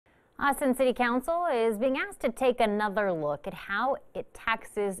Austin City Council is being asked to take another look at how it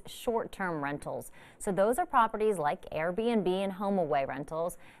taxes short-term rentals. So those are properties like Airbnb and HomeAway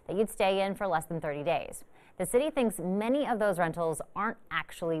rentals that you'd stay in for less than 30 days. The city thinks many of those rentals aren't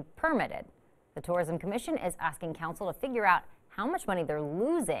actually permitted. The Tourism Commission is asking council to figure out how much money they're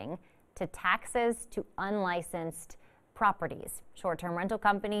losing to taxes to unlicensed properties. Short-term rental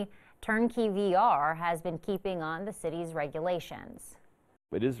company Turnkey VR has been keeping on the city's regulations.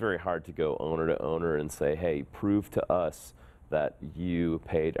 It is very hard to go owner to owner and say, hey, prove to us that you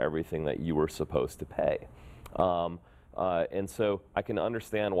paid everything that you were supposed to pay. And so I can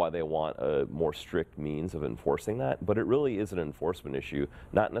understand why they want a more strict means of enforcing that, but it really is an enforcement issue,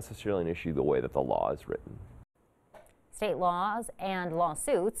 not necessarily an issue the way that the law is written. State laws and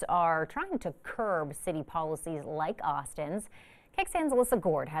lawsuits are trying to curb city policies like Austin's. KXAN's Alyssa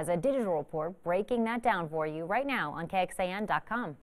Gord has a digital report breaking that down for you right now on KXAN.com.